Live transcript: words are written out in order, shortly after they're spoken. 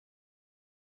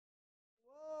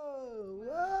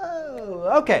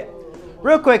OK.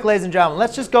 Real quick, ladies and gentlemen,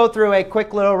 let's just go through a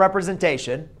quick little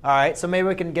representation. All right, so maybe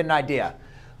we can get an idea.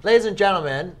 Ladies and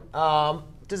gentlemen,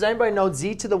 does anybody know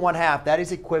z to the 1/2? That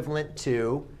is equivalent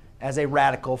to, as a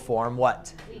radical form,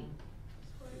 what?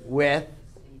 With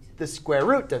the square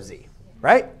root of z,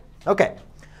 right? OK.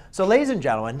 So ladies and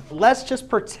gentlemen, let's just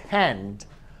pretend,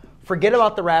 forget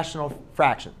about the rational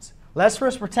fractions. Let's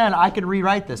first pretend I could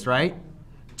rewrite this, right?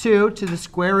 2 to the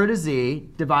square root of z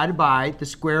divided by the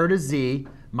square root of z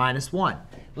minus 1.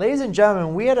 Ladies and gentlemen,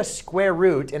 when we had a square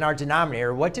root in our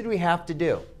denominator, what did we have to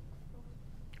do?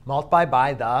 Multiply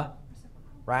by the,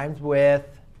 rhymes with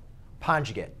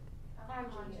conjugate.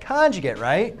 Conjugate,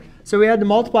 right? So we had to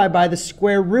multiply by the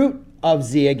square root of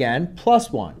z again,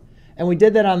 plus 1. And we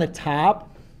did that on the top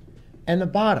and the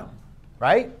bottom,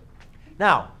 right?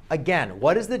 Now, again,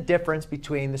 what is the difference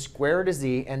between the square root of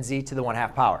z and z to the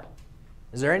 1/2 power?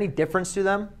 Is there any difference to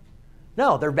them?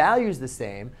 No, their value is the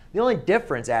same. The only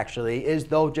difference, actually, is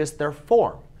though just their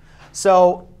form.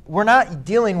 So we're not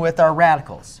dealing with our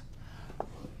radicals.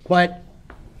 But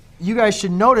you guys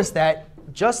should notice that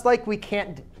just like we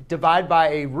can't divide by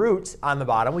a root on the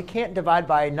bottom, we can't divide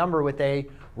by a number with a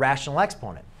rational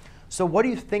exponent. So what do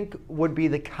you think would be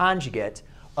the conjugate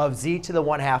of z to the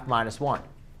 1/2 minus 1?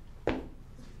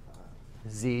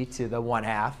 Z to the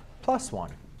 1/2 plus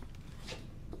 1.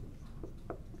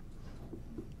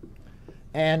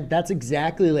 And that's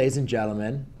exactly, ladies and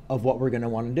gentlemen, of what we're going to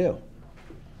want to do.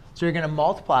 So you're going to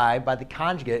multiply by the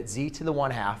conjugate z to the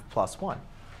 1/2 plus 1.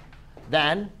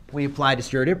 Then we apply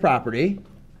distributive property.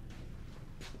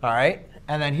 All right.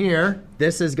 And then here,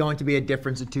 this is going to be a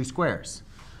difference of two squares.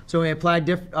 So when we apply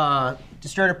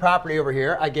distributive property over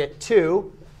here, I get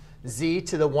 2 z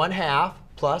to the 1/2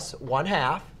 plus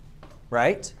 1/2,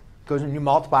 right? Because when you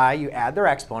multiply, you add their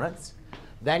exponents.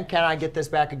 Then can I get this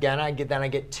back again? Then I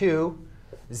get 2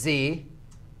 z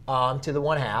to the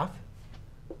 1/2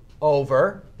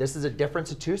 over, this is a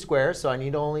difference of two squares, so I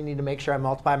only need to make sure I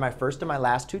multiply my first and my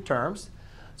last two terms.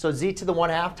 So z to the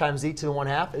 1/2 times z to the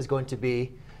 1/2 is going to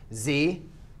be z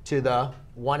to the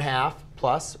 1/2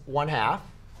 plus 1/2,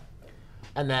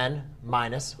 and then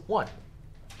minus 1.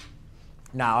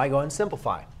 Now I go and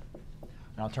simplify.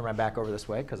 And I'll turn my back over this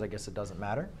way, because I guess it doesn't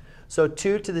matter. So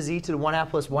 2 to the z to the 1/2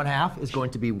 plus 1/2 is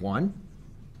going to be 1,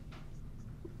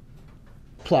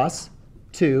 plus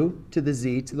 2 to the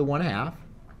z to the 1/2,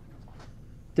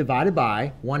 divided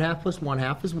by 1/2 plus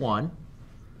 1/2 is 1.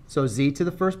 So z to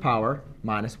the first power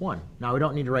minus 1. Now we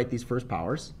don't need to write these first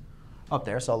powers up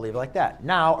there, so I'll leave it like that.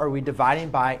 Now, are we dividing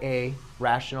by a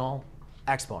rational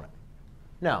exponent?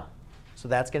 No. So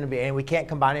that's going to be, and we can't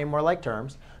combine any more like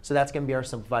terms, so that's going to be our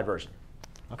simplified version.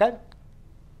 OK?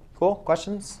 Cool?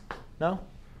 Questions? No?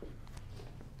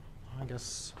 I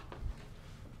guess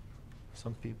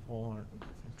some people aren't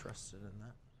interested in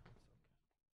that.